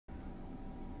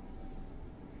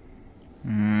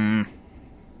I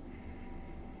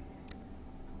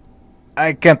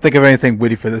can't think of anything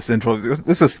witty for this intro.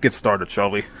 Let's just get started,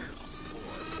 shall we?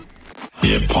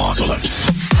 The apocalypse.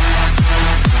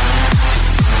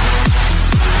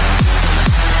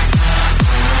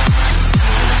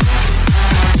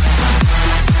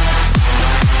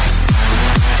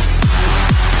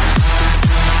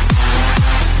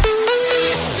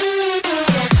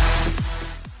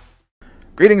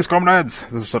 Greetings, comrades.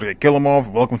 This is Sergei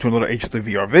Kilemov. Welcome to another HD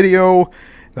VR video.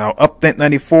 Now, Update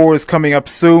 94 is coming up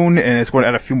soon, and it's going to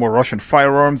add a few more Russian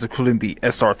firearms, including the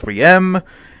SR3M,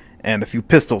 and a few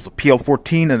pistols, the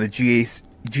PL-14 and the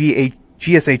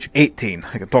GSH-18.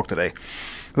 I can talk today.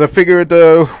 But I figured,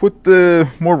 with the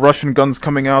more Russian guns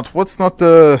coming out, how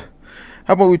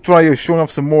about we try showing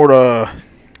off some more,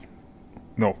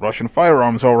 Russian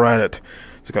firearms while we're at it. So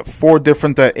we've got 4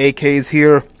 different AKs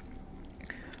here.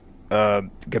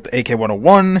 Got the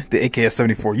AK-101, the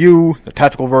AKS-74U, the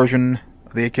tactical version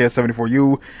of the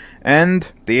AKS-74U,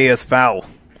 and the AS-VAL.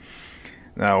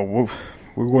 Now, we're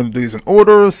going to do these in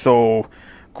order, so, of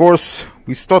course,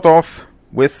 we start off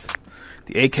with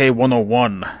the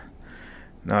AK-101.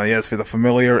 Now, yes, for the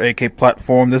familiar AK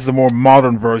platform, this is a more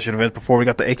modern version of it. Before we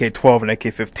got the AK-12 and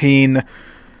AK-15.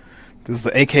 This is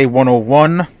the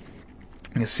AK-101.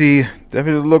 You see,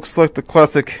 definitely looks like the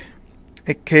classic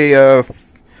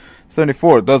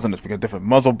AK-74, doesn't it? We got a different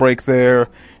muzzle brake there.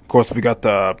 Of course, we got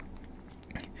the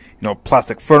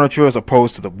plastic furniture as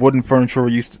opposed to the wooden furniture we're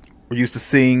used to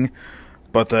seeing.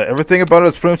 But everything about it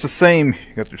is pretty much the same.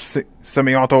 You got your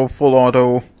semi-auto, full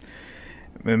auto,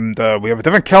 and we have a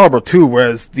different caliber too.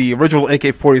 Whereas the original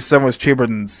AK-47 was chambered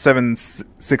in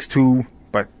 7.62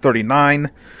 by 39.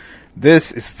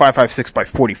 This is 5.56 by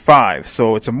 45.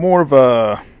 So it's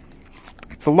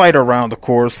it's a lighter round, of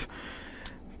course.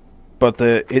 But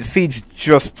it feeds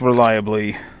just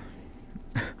reliably.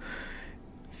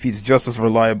 Feeds just as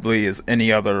reliably as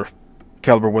any other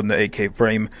caliber would in the AK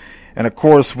frame. And of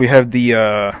course, we have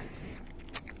the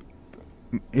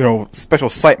special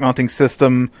sight mounting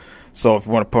system. So if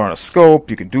you want to put on a scope,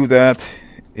 you can do that.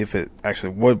 If it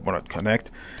actually would want to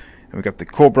connect. And we got the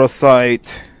Cobra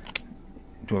sight.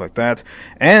 Do it like that.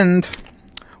 And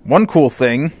one cool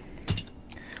thing,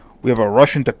 we have a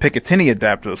Russian to Picatinny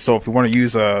adapter, so if you want to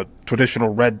use a traditional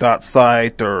red dot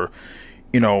sight or,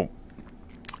 a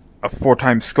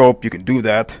 4x scope, you can do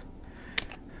that.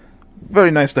 Very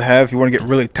nice to have if you want to get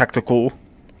really tactical,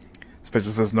 especially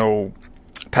since there's no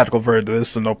tactical variant to this,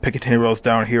 so no Picatinny rails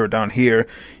down here or down here.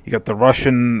 You got the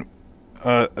Russian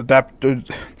adapter,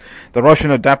 the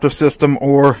Russian adapter system,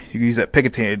 or you can use that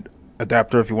Picatinny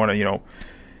adapter if you want to,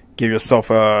 give yourself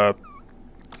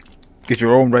get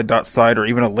your own red dot sight or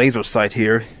even a laser sight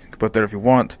here. You can put that if you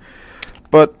want.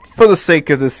 But for the sake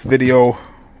of this video,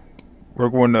 we're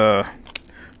going to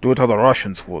do it how the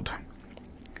Russians would.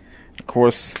 Of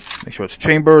course, make sure it's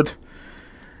chambered.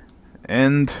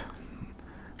 And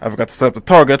I forgot to set up the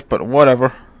target, but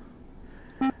whatever.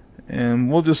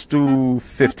 And we'll just do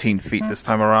 15 feet this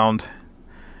time around.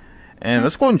 And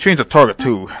let's go ahead and change the target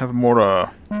too. Have a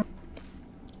more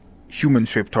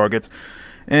human-shaped target.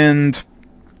 And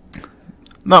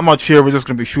not much here, we're just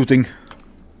going to be shooting. So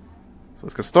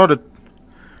let's get started.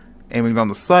 Aiming down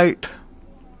the sight.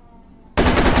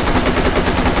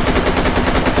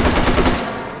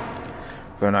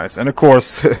 Very nice. And of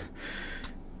course,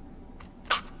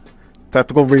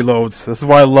 tactical reloads. This is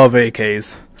why I love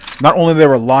AKs. Not only they're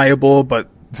reliable, but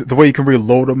the way you can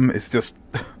reload them is just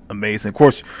amazing. Of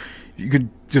course, you could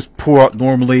just pull out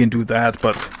normally and do that,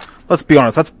 but let's be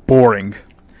honest, that's boring.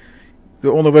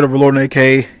 The only way to reload an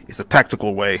AK is a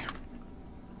tactical way.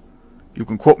 You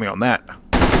can quote me on that.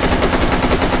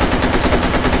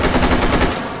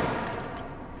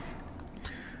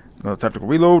 Another tactical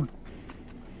reload.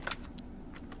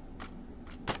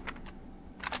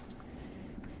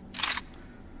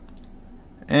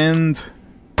 And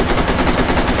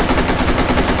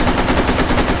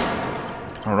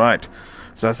alright.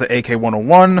 So that's the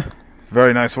AK-101.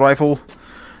 Very nice rifle.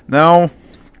 Now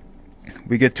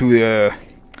we get to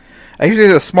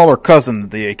actually a smaller cousin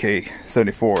of the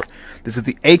AK-74. This is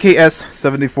the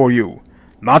AKS-74U.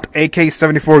 Not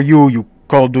AK-74U, you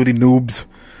Call of Duty noobs.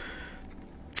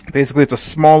 Basically, it's a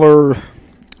smaller,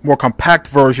 more compact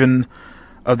version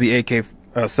of the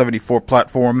AK-74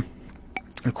 platform.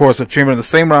 Of course, it's chambered in the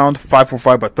same round,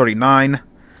 5.45 by 39.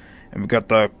 And we've got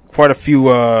quite a few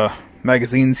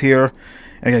magazines here.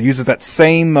 And it uses that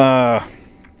same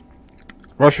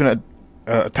Russian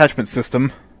attachment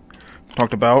system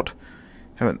talked about.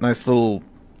 Have a nice little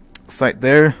sight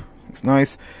there. Looks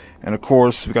nice. And of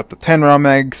course, we got the 10 round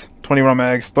mags, 20 round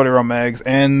mags, 30 round mags,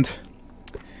 and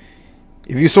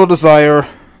if you so desire,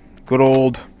 good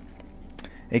old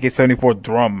AK-74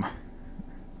 drum.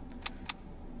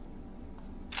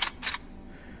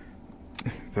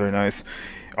 Very nice.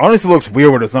 Honestly, looks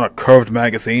weird when it's not a curved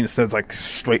magazine. Instead, it's like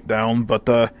straight down,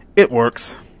 but it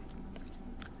works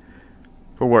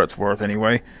for what it's worth,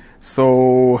 anyway.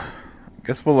 So, I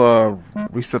guess we'll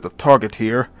reset the target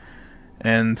here,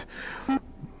 and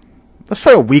let's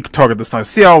try a weak target this time.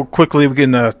 See how quickly we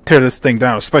can tear this thing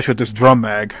down, especially with this drum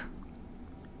mag.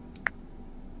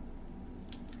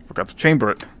 Forgot to chamber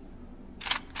it.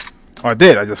 Oh, I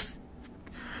did. I just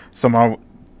somehow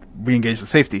re-engaged the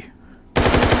safety.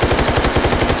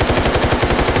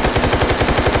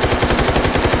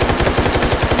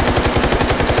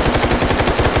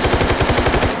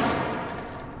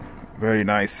 Very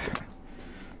nice.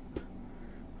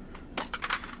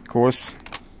 Of course,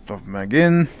 drop the mag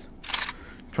in,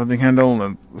 charging handle,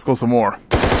 and let's go some more.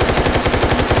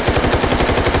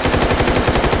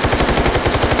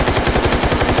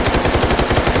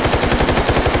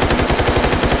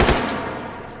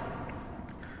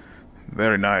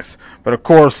 Very nice. But of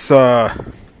course,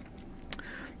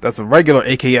 that's a regular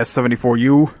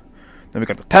AKS-74U. Then we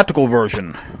got the tactical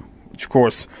version, which of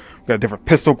course, we got a different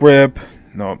pistol grip,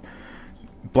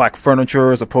 black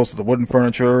furniture as opposed to the wooden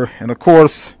furniture, and of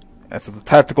course, as to the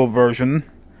tactical version,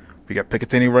 we got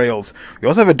Picatinny rails. We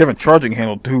also have a different charging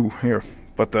handle too here,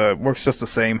 but it works just the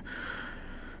same.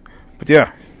 But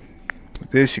yeah, with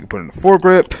this you can put in a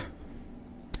foregrip,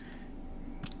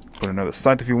 put another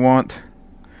sight if you want,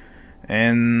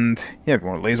 and yeah, if you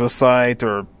want a laser sight,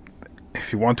 or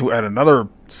if you want to add another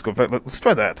scope, let's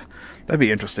try that. That'd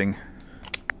be interesting.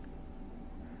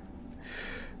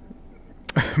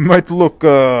 Might look,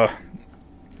 definitely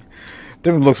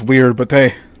looks weird, but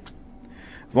hey,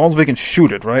 as long as we can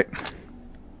shoot it, right?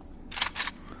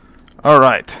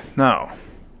 Alright, now.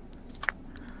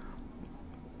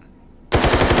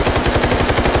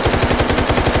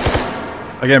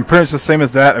 Again, pretty much the same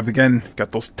as that. Again,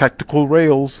 got those tactical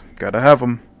rails. Gotta have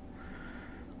them.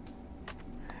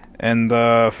 And,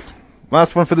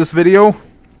 last one for this video.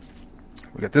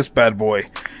 We got this bad boy.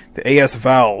 The AS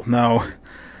Val. Now,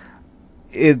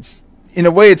 it's in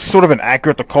a way it's sort of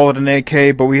inaccurate to call it an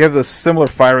AK, but we have this similar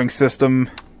firing system.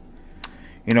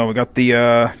 You know, we got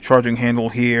the charging handle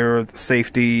here, the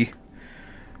safety.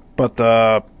 But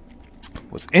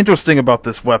what's interesting about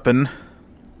this weapon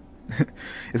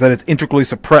is that it's integrally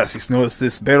suppressed. You can notice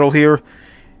this barrel here.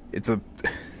 It's a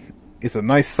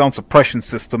nice sound suppression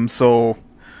system, so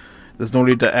there's no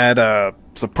need to add a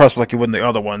suppressor like you would in the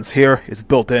other ones. Here, it's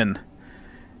built in.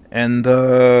 And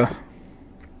if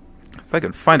I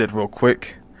can find it real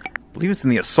quick, I believe it's in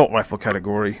the assault rifle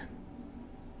category.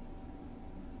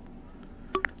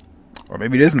 Or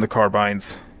maybe it is in the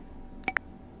carbines.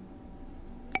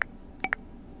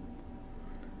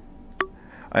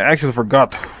 I actually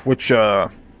forgot which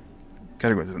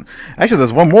category it is in. Actually,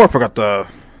 there's one more I forgot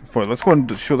for. Let's go and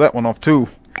show that one off too.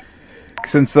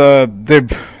 Since they're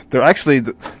actually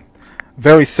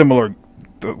very similar.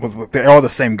 They are the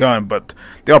same gun, but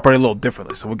they operate a little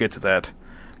differently, so we'll get to that.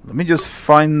 Let me just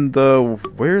find the...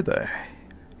 Where the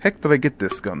heck did I get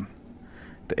this gun?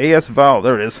 The AS Val.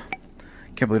 There it is.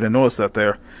 Can't believe I didn't notice that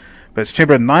there. But it's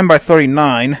chambered at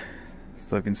 9x39.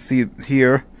 So you can see it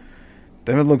here.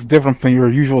 Then it looks different from your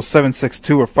usual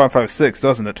 7.62 or 5.56,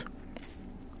 doesn't it?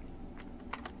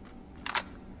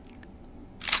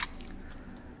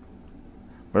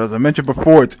 But as I mentioned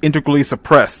before, it's integrally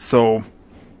suppressed, so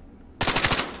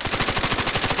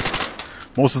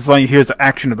most of the time you hear is the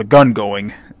action of the gun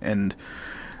going, and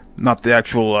not the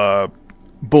actual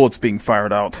bullets being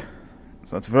fired out.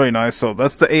 So that's very nice. So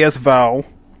that's the AS Val.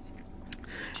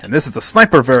 And this is the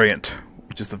sniper variant,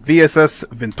 which is the VSS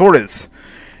Ventores.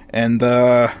 And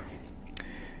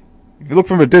if you look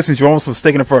from a distance, you're almost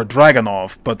mistaken it for a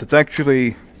Dragunov, but it's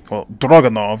actually, well,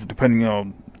 Dragunov, depending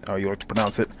on how you like to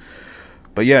pronounce it.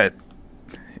 But yeah,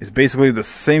 it's basically the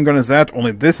same gun as that,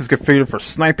 only this is configured for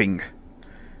sniping.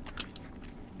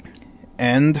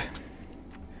 And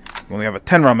we only have a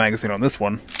 10-round magazine on this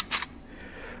one.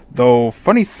 Though,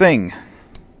 funny thing,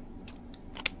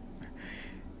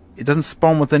 it doesn't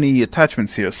spawn with any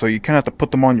attachments here, so you kind of have to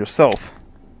put them on yourself.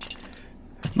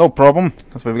 No problem.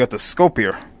 That's why we got the scope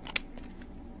here.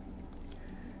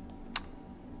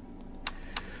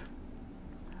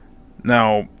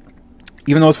 Now,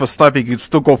 even though it's for sniping, you can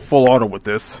still go full auto with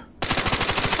this.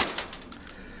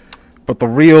 But the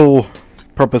real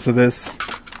purpose of this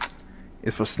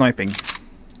is for sniping.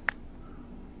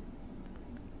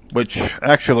 Which,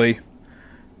 actually,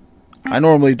 I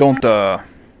normally don't,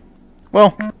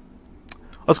 well,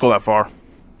 let's go that far.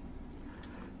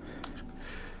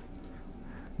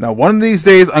 Now, one of these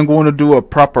days, I'm going to do a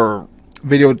proper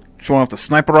video showing off the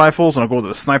sniper rifles, and I'll go to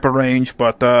the sniper range,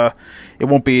 but it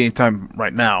won't be anytime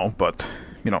right now, but,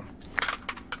 you know.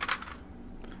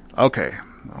 Okay,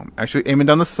 I'm actually aiming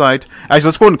down the sight. Actually,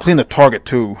 let's go ahead and clean the target,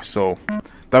 too, so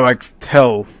that I can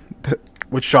tell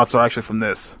which shots are actually from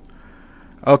this.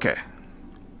 Okay.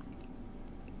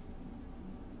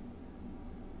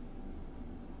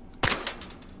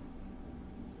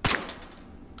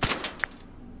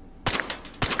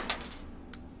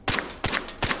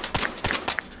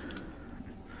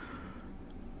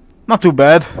 Not too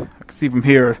bad. I can see from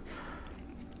here.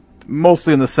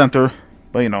 Mostly in the center,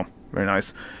 but you know, very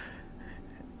nice.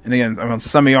 And again, I'm on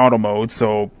semi-auto mode,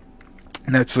 so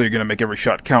naturally you're going to make every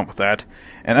shot count with that.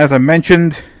 And as I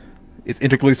mentioned, it's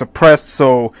integrally suppressed,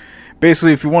 so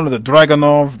basically if you wanted a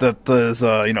Dragunov that is,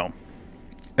 you know,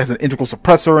 has an integral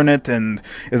suppressor in it and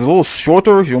is a little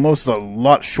shorter, you'll notice it's a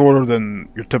lot shorter than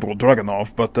your typical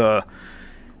Dragunov, but if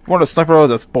you want a sniper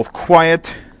that's both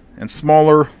quiet and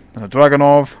smaller than a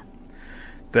Dragunov,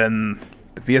 then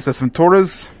the VSS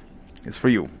Venturas is for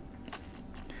you.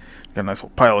 Got a nice little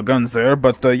pile of guns there,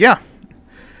 but yeah.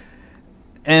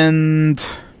 And,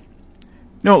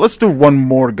 you know, let's do one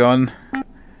more gun.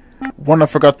 One I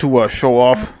forgot to show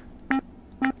off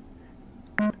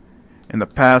in the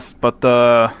past, but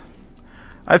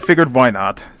I figured why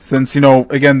not? Since, you know,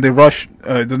 again, the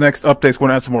next update is going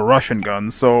to add some more Russian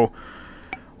guns, so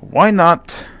why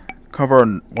not cover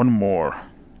one more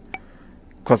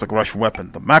classic Russian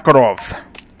weapon, the Makarov.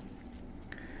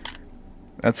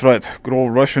 That's right, good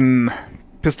old Russian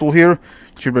pistol here.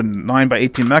 Should have been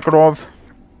 9x18 Makarov.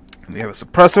 And we have a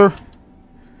suppressor,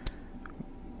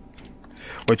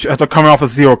 which after coming off a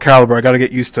 0 caliber, I gotta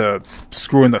get used to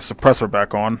screwing the suppressor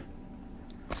back on.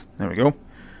 There we go.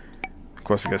 Of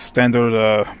course, we got a standard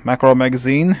Makarov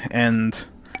magazine, and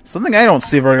something I don't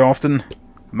see very often,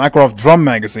 Makarov drum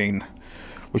magazine,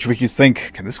 which makes you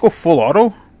think, can this go full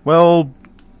auto? Well,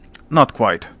 not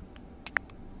quite.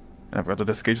 And I forgot to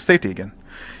disengage safety again.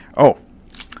 Oh,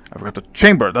 I forgot the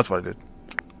chamber, that's what I did.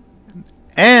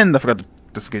 And I forgot to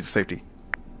disengage safety.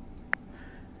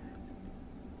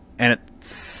 And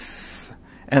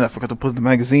I forgot to put in the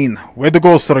magazine. Where'd it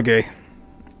go, Sergei?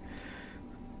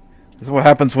 This is what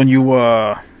happens when you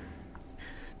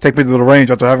take me to the range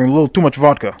after having a little too much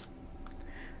vodka.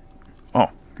 Oh,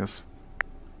 guess.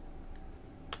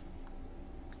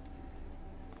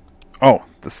 Oh,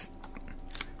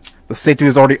 the safety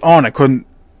was already on. I couldn't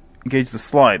engage the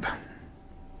slide.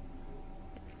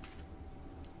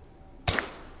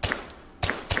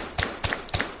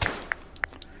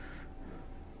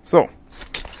 So,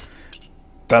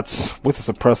 that's with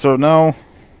the suppressor now.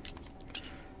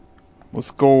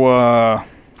 Let's go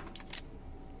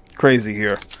crazy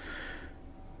here.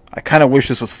 I kind of wish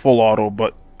this was full auto,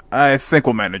 but I think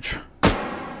we'll manage.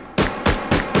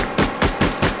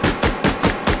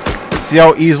 See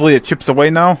how easily it chips away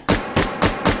now?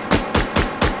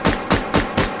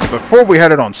 Before we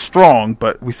had it on strong,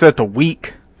 but we set it to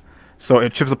weak, so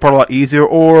it chips apart a lot easier.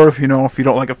 Or, you know, if you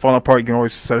don't like it falling apart, you can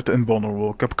always set it to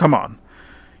invulnerable. Come on.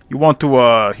 You want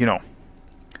to, you know,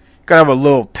 you gotta have a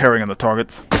little tearing on the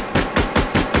targets.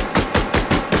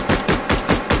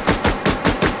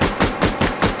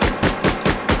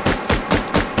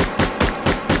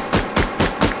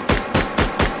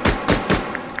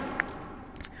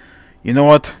 You know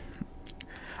what?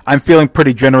 I'm feeling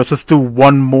pretty generous. Let's do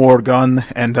one more gun,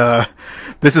 and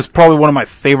this is probably one of my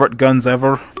favorite guns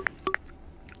ever.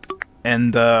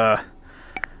 And I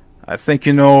think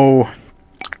you know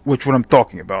which one I'm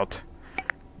talking about.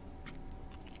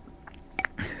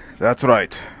 That's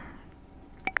right.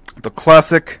 The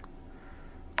classic,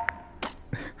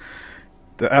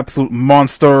 the absolute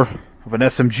monster of an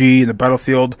SMG in the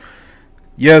battlefield.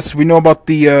 Yes, we know about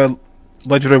the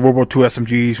legendary World War II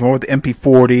SMGs, one with the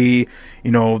MP40,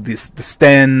 you know, the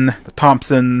Sten, the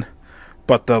Thompson,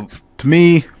 but to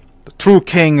me, the true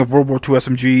king of World War II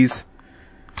SMGs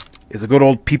is a good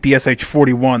old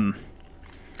PPSH-41.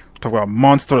 Talk about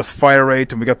monstrous fire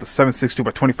rate, and we got the 7.62 by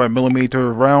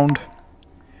 25mm round.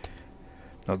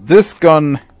 Now this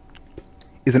gun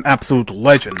is an absolute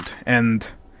legend,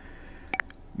 and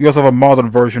we also have a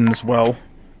modern version as well,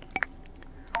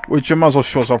 which I might as well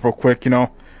show us off real quick, you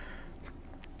know.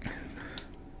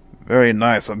 Very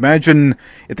nice. Imagine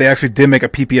if they actually did make a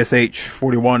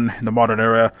PPSH-41 in the modern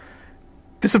era.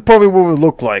 This is probably what it would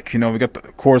look like. You know, we got,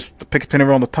 of course, the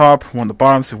Picatinny on the top, one on the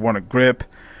bottom, so if you want a grip.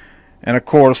 And, of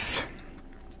course,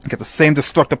 you get the same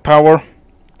destructive power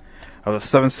of the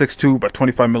 7.62 by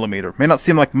 25mm. May not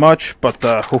seem like much, but,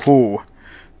 hoo-hoo.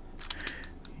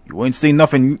 You ain't seen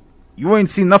nothing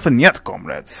yet,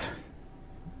 comrades.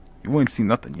 You You ain't seen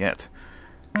nothing yet.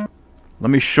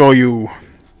 Let me show you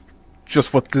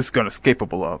just what this gun is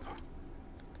capable of.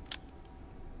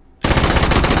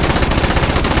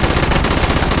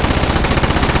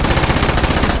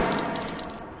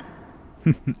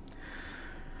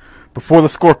 Before the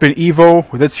Scorpion Evo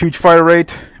with its huge fire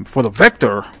rate, and before the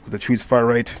Vector with its huge fire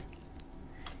rate,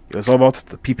 it was all about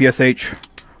the PPSH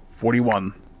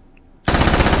 41.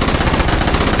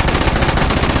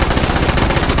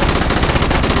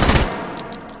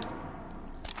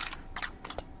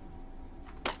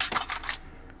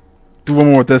 Do one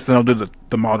more with this, then I'll do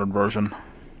the modern version.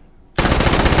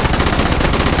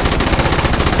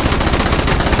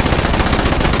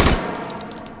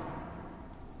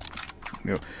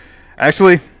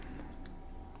 Actually,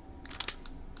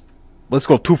 let's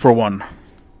go 2 for 1.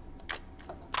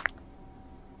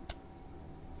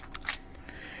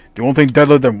 The only thing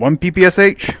deadlier than 1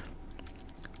 PPSH?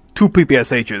 2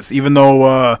 PPSHs, even though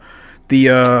well,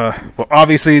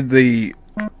 obviously the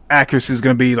accuracy is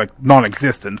going to be like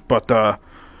non-existent, but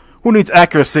who needs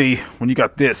accuracy when you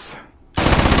got this?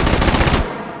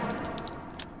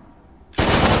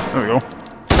 There we go.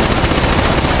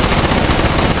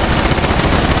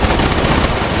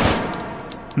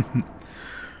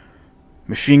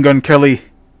 Machine Gun Kelly,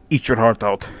 eat your heart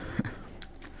out.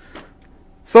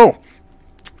 So,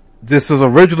 this was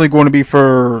originally going to be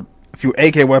for a few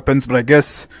AK weapons, but I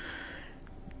guess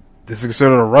this is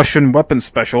considered a Russian weapon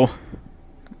special.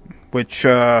 Which,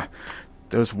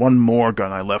 there's one more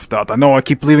gun I left out. I know I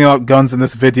keep leaving out guns in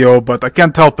this video, but I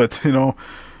can't help it, you know.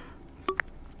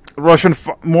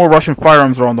 More Russian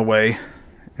firearms are on the way.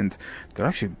 And there are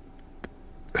actually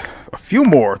a few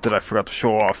more that I forgot to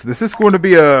show off. This is going to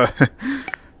be a...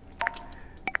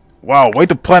 Wow, way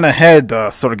to plan ahead,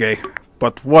 Sergei.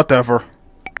 But whatever.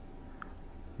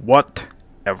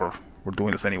 Whatever. We're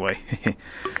doing this anyway.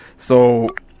 So,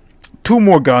 2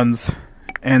 more guns,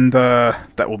 and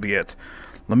that will be it.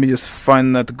 Let me just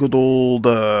find that good old...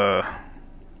 I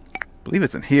believe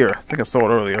it's in here. I think I saw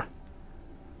it earlier.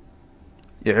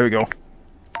 Yeah, here we go.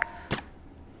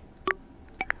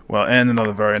 Well, and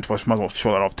another variant, which might as well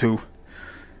show that off too.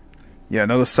 Yeah,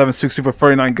 another 7.6 Super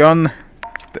 39 gun,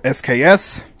 the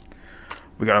SKS.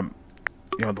 We got,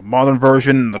 the modern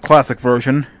version, the classic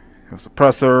version, a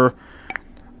suppressor,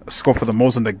 a scope for the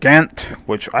Mugens and Doom,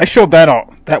 which I showed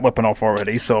that weapon off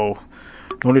already, so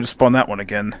no need to spawn that one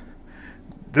again.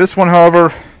 This one,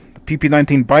 however, the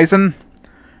PP-19 Bison,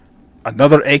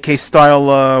 another AK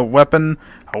style weapon.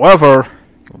 However,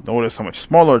 you'll notice how much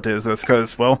smaller it is. That's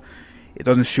because, well, it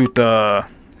doesn't shoot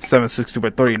 7.62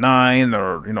 by 39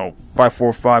 or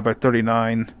 5.45 by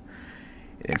 39.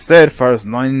 It instead fires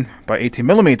 9 by 18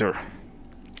 millimeter.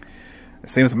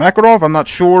 Same as the Makarov, I'm not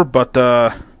sure, but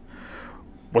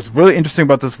what's really interesting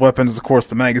about this weapon is, of course,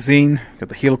 the magazine. Got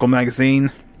the helical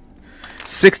magazine,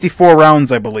 64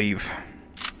 rounds, I believe.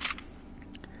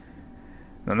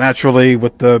 Now, naturally,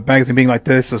 with the magazine being like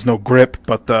this, there's no grip,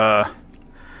 but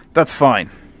that's fine.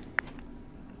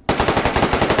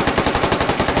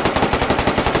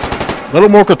 A little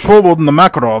more controllable than the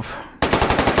Makarov.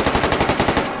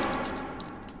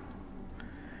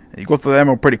 And you go through the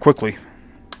ammo pretty quickly.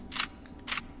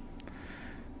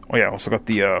 Oh yeah, also got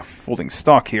the folding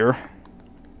stock here.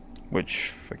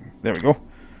 Which, there we go.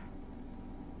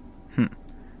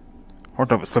 Hard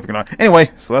to have it's clipping on.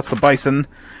 Anyway, so that's the Bison.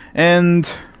 And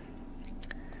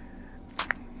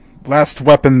last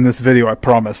weapon in this video, I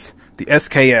promise. The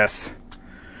SKS.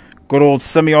 Good old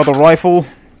semi-auto rifle.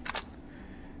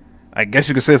 I guess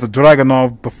you could say it's a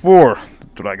Dragunov before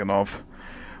the Dragunov.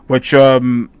 Which,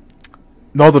 no,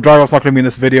 the Dragunov's not going to be in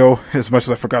this video, as much as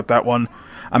I forgot that one.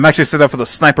 I'm actually set up for the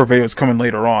sniper videos coming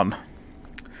later on.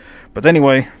 But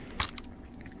anyway,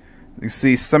 you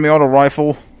see semi-auto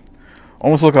rifle.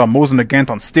 Almost looks like a Mugens and Doom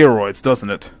on steroids, doesn't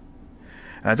it?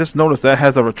 And I just noticed that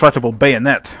has a retractable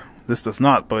bayonet. This does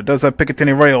not, but it does have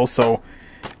Picatinny rails, so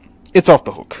it's off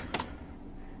the hook.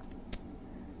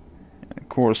 And of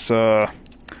course,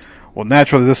 well,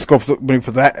 naturally, this scope's looking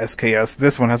for that SKS.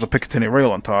 This one has a Picatinny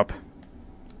rail on top,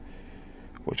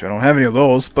 which I don't have any of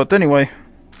those. But anyway,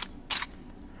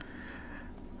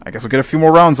 I guess we'll get a few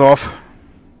more rounds off.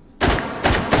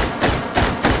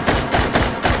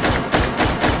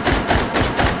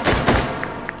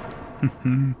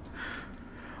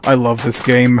 I love this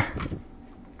game.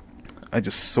 I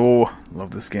just so love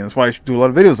this game. That's why I should do a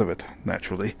lot of videos of it,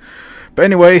 naturally. But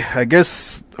anyway, I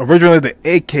guess originally the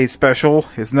AK special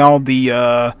is now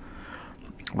the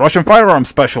Russian Firearms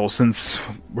special. Since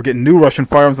we're getting new Russian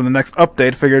firearms in the next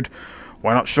update, figured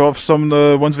why not show off some of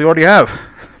the ones we already have.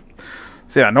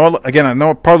 So yeah, I know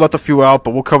I probably left a few out,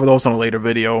 but we'll cover those on a later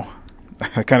video.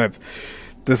 I kind of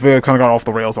this video kind of got off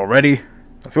the rails already.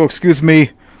 If you'll excuse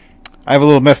me, I have a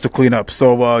little mess to clean up.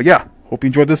 So, yeah. Hope you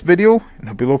enjoyed this video, and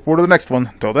hope you look forward to the next one.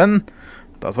 Until then,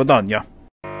 das vidania.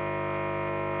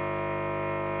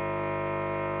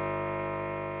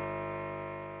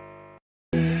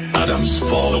 Atoms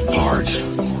fall apart.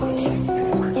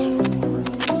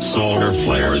 Solar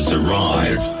flares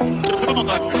arrive.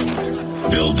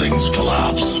 Buildings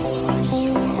collapse.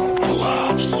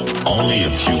 Only a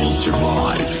few will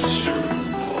survive.